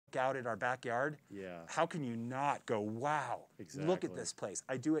out at our backyard, how can you not go, wow, look at this place?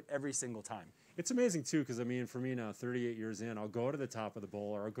 I do it every single time. It's amazing too, because I mean, for me now, 38 years in, I'll go to the top of the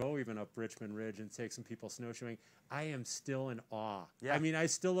bowl, or I'll go even up Richmond Ridge and take some people snowshoeing. I am still in awe. I mean, I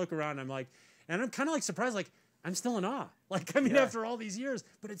still look around, I'm like, and I'm kind of like surprised, like, I'm still in awe. Like, I mean, after all these years,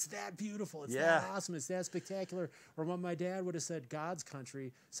 but it's that beautiful. It's that awesome. It's that spectacular. Or what my dad would have said, God's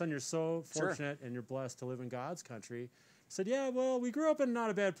country. Son, you're so fortunate and you're blessed to live in God's country. I said, yeah, well, we grew up in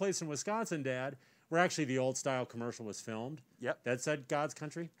not a bad place in Wisconsin, Dad, where actually the old style commercial was filmed. That said God's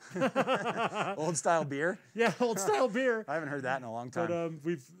country. Old style beer? Yeah, old style beer. I haven't heard that in a long time. But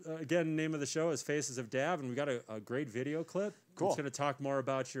we've, again, name of the show is Faces of Dav, and we got a great video clip. Cool. It's going to talk more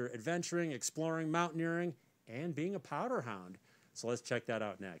about your adventuring, exploring, mountaineering, and being a powder hound. So let's check that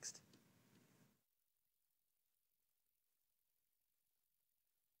out next.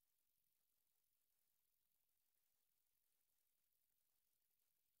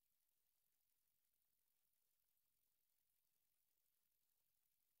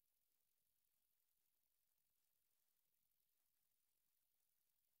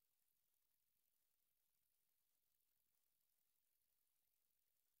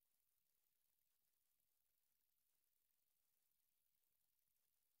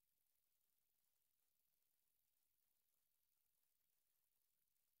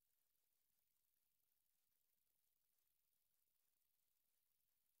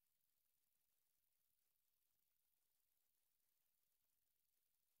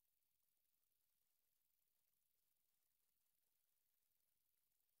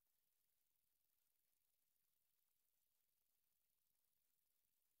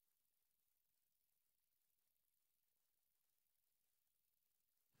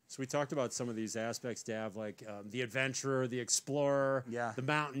 So we talked about some of these aspects, Dav, like the adventurer, the explorer, the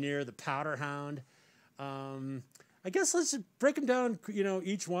mountaineer, the powder hound. I guess let's just break them down, you know,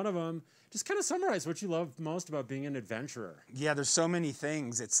 each one of them. Just kind of summarize what you love most about being an adventurer. Yeah, there's so many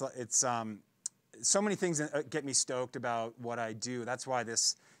things. It's so many things that get me stoked about what I do. That's why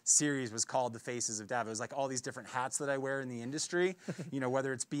this series was called The Faces of Dav. It was like all these different hats that I wear in the industry, you know,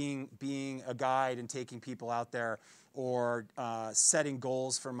 whether it's being a guide and taking people out there, or setting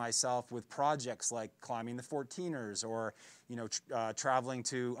goals for myself with projects like climbing the 14ers, or, you know, traveling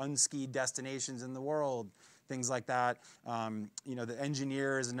to unskied destinations in the world, things like that. You know, the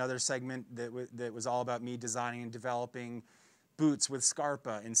engineer is another segment that was all about me designing and developing boots with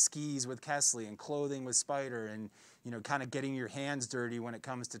Scarpa and skis with Kesley and clothing with Spider, and, you know, kind of getting your hands dirty when it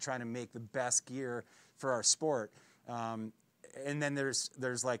comes to trying to make the best gear for our sport. And then there's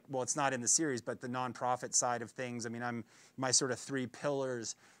like, well, it's not in the series, but the nonprofit side of things. I mean, my sort of 3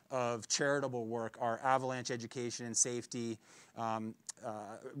 pillars of charitable work are avalanche education and safety,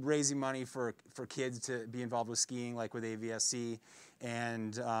 raising money for kids to be involved with skiing, like with AVSC,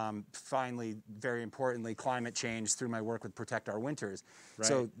 and finally, very importantly, climate change through my work with Protect Our Winters.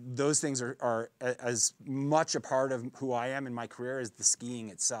 So those things are as much a part of who I am in my career as the skiing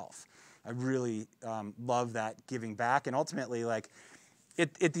itself. I really love that giving back, and ultimately, like,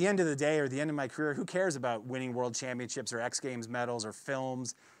 at the end of the day, or the end of my career, who cares about winning world championships or X Games medals or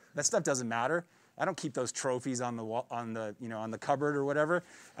films? That stuff doesn't matter. I don't keep those trophies on the wall, on the cupboard or whatever.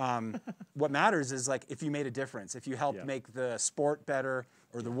 What matters is, like, if you made a difference, if you helped make the sport better,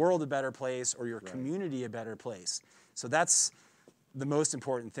 or the world a better place, or your community a better place. So that's the most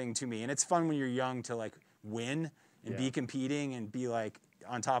important thing to me. And it's fun when you're young to, like, win and be competing and be, like,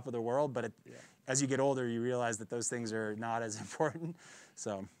 on top of the world, but as you get older, you realize that those things are not as important.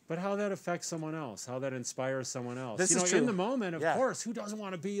 So, but how that affects someone else, how that inspires someone else. This you know, is true. In the moment, of course, who doesn't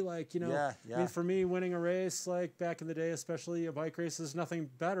want to be like, you know, I mean, for me, winning a race, like back in the day, especially a bike race, is nothing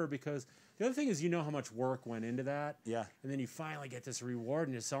better, because the other thing is, you know, how much work went into that. And then you finally get this reward,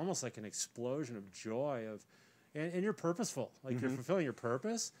 and it's almost like an explosion of joy and you're purposeful, like you're fulfilling your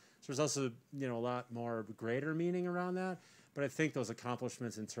purpose. So there's also, you know, a lot more greater meaning around that. But I think those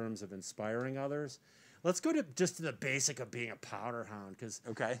accomplishments in terms of inspiring others. Let's go to the basic of being a powder hound, because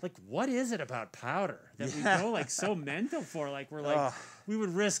like, what is it about powder that we go like so mental for? Like, we're like, we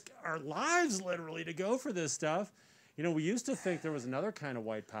would risk our lives literally to go for this stuff. You know, we used to think there was another kind of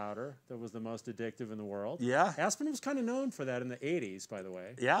white powder that was the most addictive in the world. Aspen was kind of known for that in the 80s, by the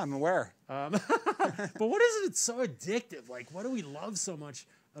way. I'm aware. But what is it that's so addictive? Like, what do we love so much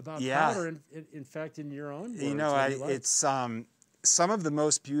about powder? In fact, in your own words, you know, it's some of the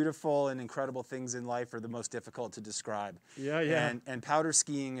most beautiful and incredible things in life are the most difficult to describe. And powder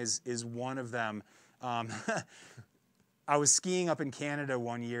skiing is one of them. I was skiing up in Canada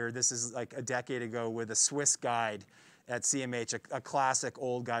one year. This is like a decade ago, with a Swiss guide at CMH, a classic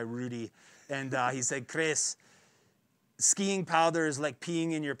old guy, Rudy. And he said, Chris, skiing powder is like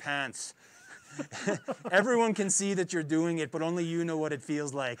peeing in your pants. Everyone can see that you're doing it, but only you know what it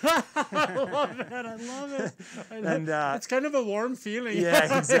feels like. I love that. I love it. And it's kind of a warm feeling.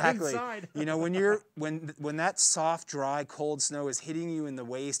 Yeah, exactly. Inside. You know, when that soft, dry, cold snow is hitting you in the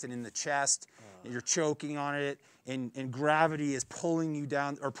waist and in the chest, and you're choking on it, and gravity is pulling you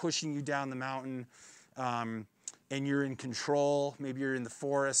down or pushing you down the mountain, and you're in control. Maybe you're in the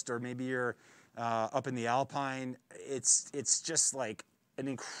forest, or maybe you're up in the alpine. It's just like an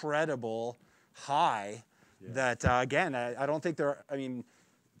incredible high that, again, I don't think I mean,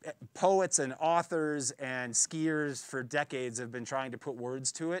 poets and authors and skiers for decades have been trying to put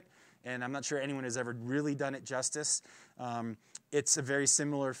words to it, and I'm not sure anyone has ever really done it justice. It's a very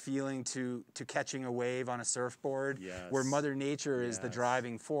similar feeling to catching a wave on a surfboard, where Mother Nature is the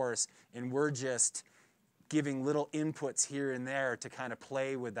driving force, and we're just giving little inputs here and there to kind of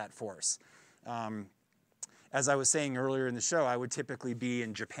play with that force. As I was saying earlier in the show, I would typically be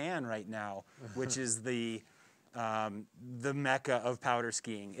in Japan right now, which is the mecca of powder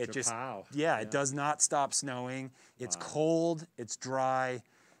skiing. It it does not stop snowing. It's cold, it's dry,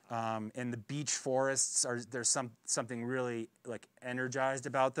 and the beach forests there's something really like energized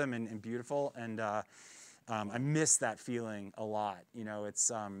about them and beautiful. And I miss that feeling a lot. You know,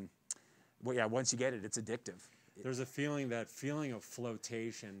 it's once you get it, it's addictive. There's a feeling, that feeling of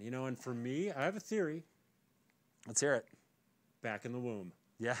flotation. You know, and for me, I have a theory. Let's hear it. Back in the womb.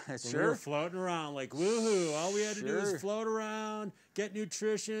 Yeah, sure. We were floating around like, woohoo, all we had to do was float around, get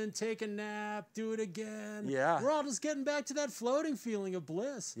nutrition, take a nap, do it again. Yeah. We're all just getting back to that floating feeling of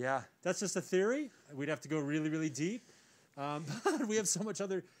bliss. Yeah. That's just a theory. We'd have to go really, really deep. But we have so much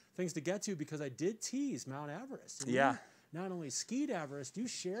other things to get to, because I did tease Mount Everest. And you not only skied Everest, you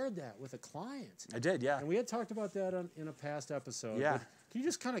shared that with a client. I did, yeah. And we had talked about that in a past episode. Yeah. But can you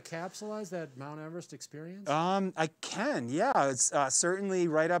just kind of capsulize that Mount Everest experience? I can, yeah. It's certainly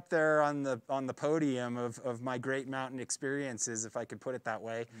right up there on the podium of my great mountain experiences, if I could put it that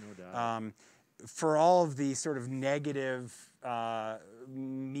way. No doubt. For all of the sort of negative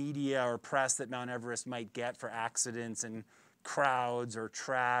media or press that Mount Everest might get for accidents and crowds or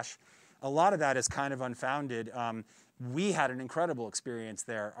trash, a lot of that is kind of unfounded. We had an incredible experience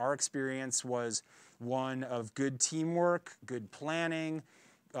there. Our experience was one of good teamwork, good planning,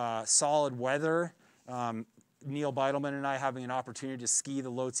 solid weather. Neil Beidelman and I having an opportunity to ski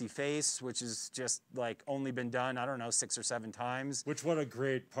the Lhotse Face, which has just like only been done, I don't know, 6 or 7 times. Which, what a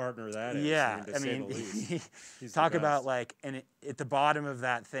great partner that is. Yeah, I mean, talk about like, and at the bottom of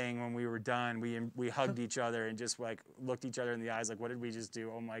that thing when we were done, we hugged each other and just like looked each other in the eyes like, what did we just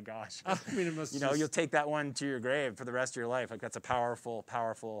do? Oh my gosh. I mean, it must, you know, you'll take that one to your grave for the rest of your life. Like, that's a powerful,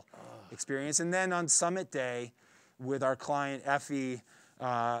 powerful experience. And then on summit day with our client Effie,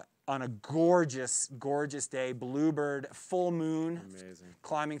 on a gorgeous, gorgeous day, bluebird, full moon,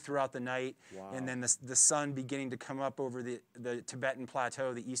 climbing throughout the night, and then the sun beginning to come up over the Tibetan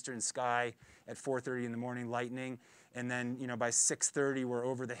plateau, the eastern sky at 4:30 in the morning, lightning, and then, you know, by 6:30 we're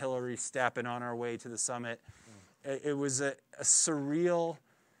over the Hillary Step and on our way to the summit. It was as surreal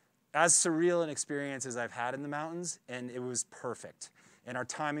an experience as I've had in the mountains, and it was perfect. And our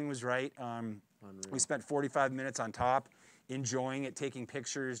timing was right. We spent 45 minutes on top, enjoying it, taking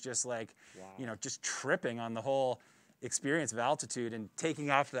pictures, just like, you know, just tripping on the whole experience of altitude, and taking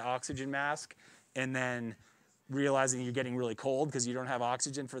off the oxygen mask and then realizing you're getting really cold because you don't have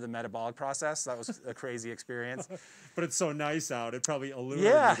oxygen for the metabolic process. That was a crazy experience. But it's so nice out. It probably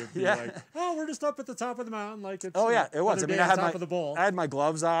illuminated you to be like, oh, we're just up at the top of the mountain. Like, it's, it was. I mean, I had my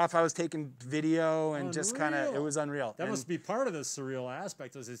gloves off. I was taking video and just kind of, it was unreal. That must be part of the surreal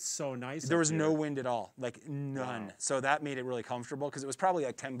aspect, is it's so nice. There was no wind at all, like none. Wow. So that made it really comfortable, because it was probably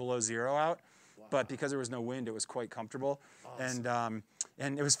like 10 below zero out. Wow. But because there was no wind, it was quite comfortable. Awesome.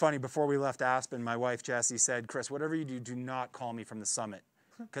 And it was funny, before we left Aspen, my wife Jessie said, Chris, whatever you do, do not call me from the summit.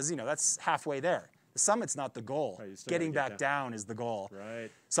 Because, you know, that's halfway there. The summit's not the goal. Right, getting back down is the goal. Right.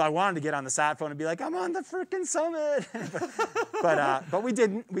 So I wanted to get on the sat phone and be like, I'm on the freaking summit. but we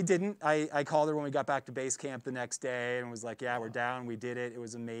didn't. I called her when we got back to base camp the next day and was like, yeah, we're down. We did it. It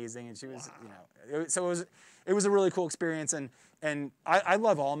was amazing. And she was, you know, so it was a really cool experience. And I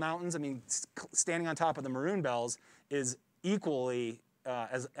love all mountains. I mean, standing on top of the Maroon Bells is equally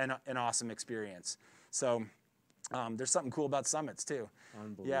as an awesome experience. So there's something cool about summits too.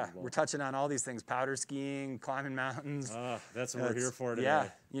 Unbelievable. Yeah, we're touching on all these things: powder skiing, climbing mountains. That's what we're here for today. Yeah,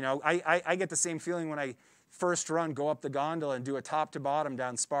 you know, I get the same feeling when I first go up the gondola and do a top to bottom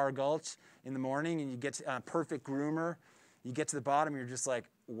down Spar Gulch in the morning, and you get a perfect groomer, You get to the bottom, you're just like,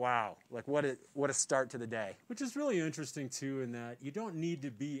 wow, like what a start to the day. Which is really interesting too, in that you don't need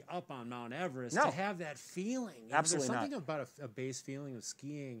to be up on Mount Everest to have that feeling. Absolutely There's something about a base feeling of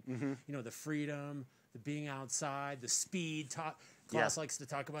skiing. You know, the freedom, the being outside, the speed. Klaus likes to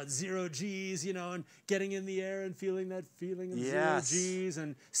talk about 0 Gs, you know, and getting in the air and feeling that feeling of 0 Gs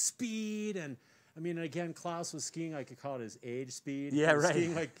and speed. And I mean, again, Klaus was skiing, I could call it his age speed. Yeah, right.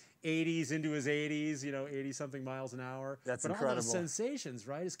 Skiing like 80s into his 80s, you know, 80-something miles an hour. That's but incredible. All those sensations,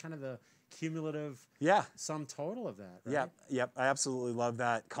 right, is kind of the cumulative sum total of that, right? Yep. I absolutely love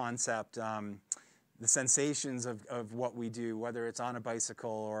that concept. The sensations of what we do, whether it's on a bicycle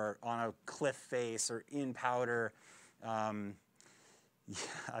or on a cliff face or in powder.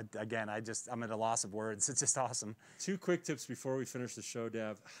 Again, I'm at a loss of words. It's just awesome. 2 quick tips before we finish the show,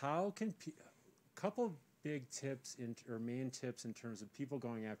 Dev. How can couple big tips or main tips in terms of people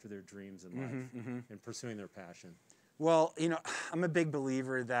going after their dreams in life and pursuing their passion? Well, you know, I'm a big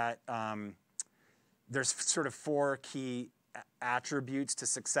believer that there's sort of 4 key attributes to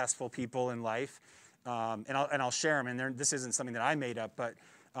successful people in life, and I'll share them. And this isn't something that I made up, but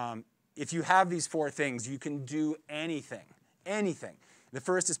if you have these 4 things, you can do anything. Anything. The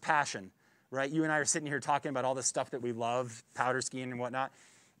first is passion, right? You and I are sitting here talking about all the stuff that we love, powder skiing and whatnot.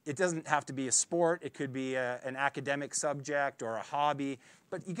 It doesn't have to be a sport. It could be an academic subject or a hobby,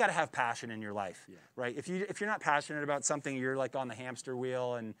 but you got to have passion in your life, right? If you're not passionate about something, you're like on the hamster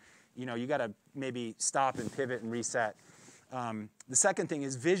wheel, and you know you got to maybe stop and pivot and reset. The second thing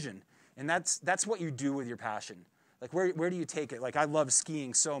is vision, and that's what you do with your passion. Like, where do you take it? Like, I loved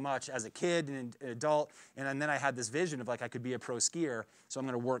skiing so much as a kid and an adult, and then I had this vision of, like, I could be a pro skier, so I'm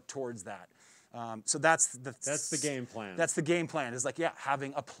going to work towards that. So that's the game plan. That's the game plan, is like,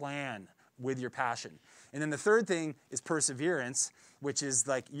 having a plan with your passion. And then the third thing is perseverance, which is,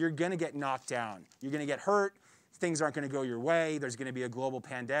 like, you're going to get knocked down. You're going to get hurt. Things aren't going to go your way. There's going to be a global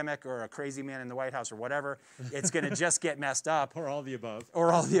pandemic or a crazy man in the White House or whatever. It's going to just get messed up. Or all the above.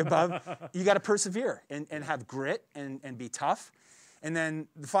 Or all the above. You got to persevere and have grit and be tough. And then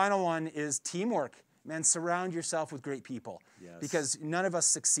the final one is teamwork. Man, surround yourself with great people. Yes. Because none of us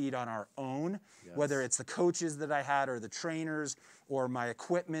succeed on our own, whether it's the coaches that I had or the trainers or my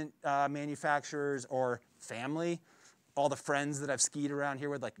equipment manufacturers or family, all the friends that I've skied around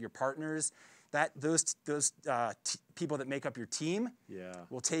here with, like your partners. Those people that make up your team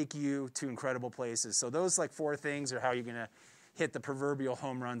will take you to incredible places. So those 4 things are how you're going to hit the proverbial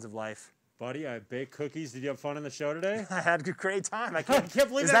home runs of life. Buddy, I baked cookies. Did you have fun on the show today? I had a great time. I can't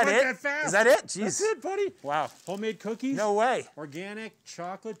believe that went that fast. Is that it? Jeez. That's it, buddy. Wow. Homemade cookies. No way. Organic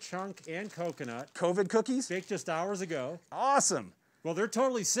chocolate chunk and coconut. COVID cookies? Baked just hours ago. Awesome. Well, they're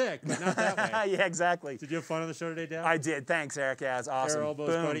totally sick, but not that way. Yeah, exactly. Did you have fun on the show today, Dan? I did. Thanks, Eric. Yeah, it's awesome. Air elbows,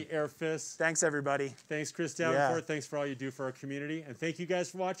 Boom. buddy. Air fists. Thanks, everybody. Thanks, Chris Davenport. Thanks for all you do for our community. And thank you guys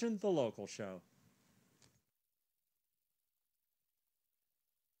for watching The Local Show.